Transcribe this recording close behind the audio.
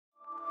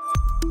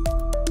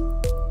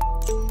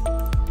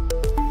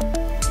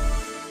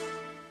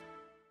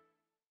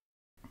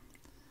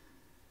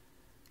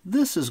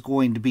this is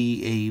going to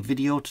be a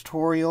video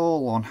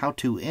tutorial on how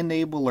to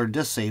enable or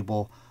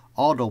disable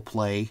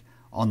autoplay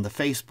on the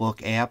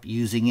Facebook app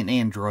using an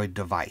Android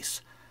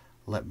device.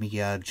 Let me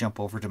jump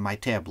over to my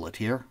tablet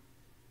here.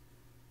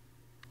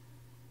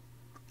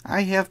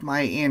 I have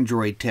my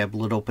Android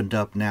tablet opened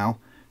up now.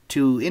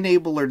 To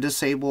enable or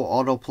disable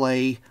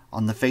autoplay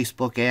on the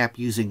Facebook app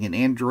using an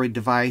Android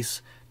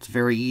device, it's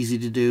very easy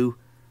to do.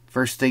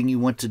 First thing you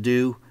want to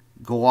do,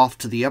 go off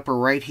to the upper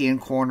right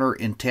hand corner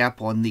and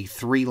tap on the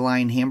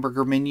 3-line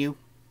hamburger menu.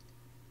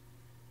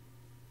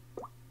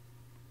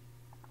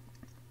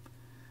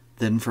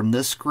 Then from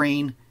this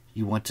screen,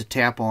 you want to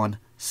tap on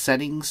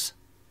Settings.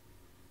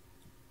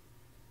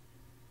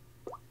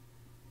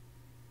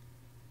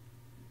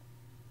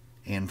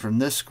 And from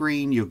this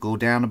screen, you'll go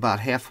down about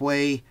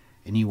halfway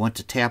and you want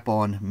to tap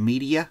on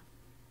Media.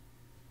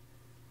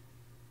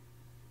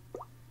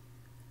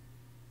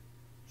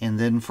 And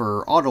then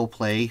for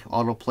autoplay,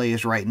 autoplay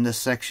is right in this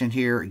section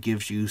here. It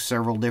gives you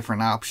several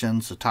different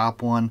options. The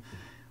top one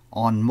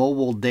on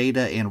mobile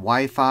data and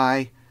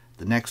Wi-Fi.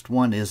 The next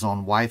one is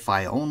on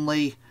Wi-Fi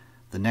only.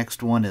 The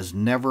next one is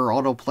never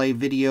autoplay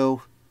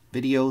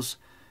videos.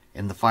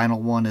 And the final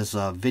one is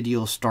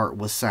video start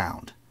with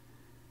sound.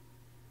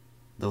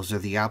 Those are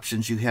the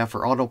options you have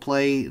for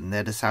autoplay, and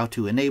that is how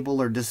to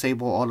enable or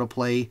disable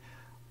autoplay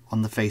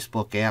on the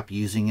Facebook app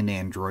using an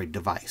Android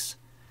device.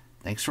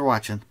 Thanks for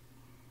watching.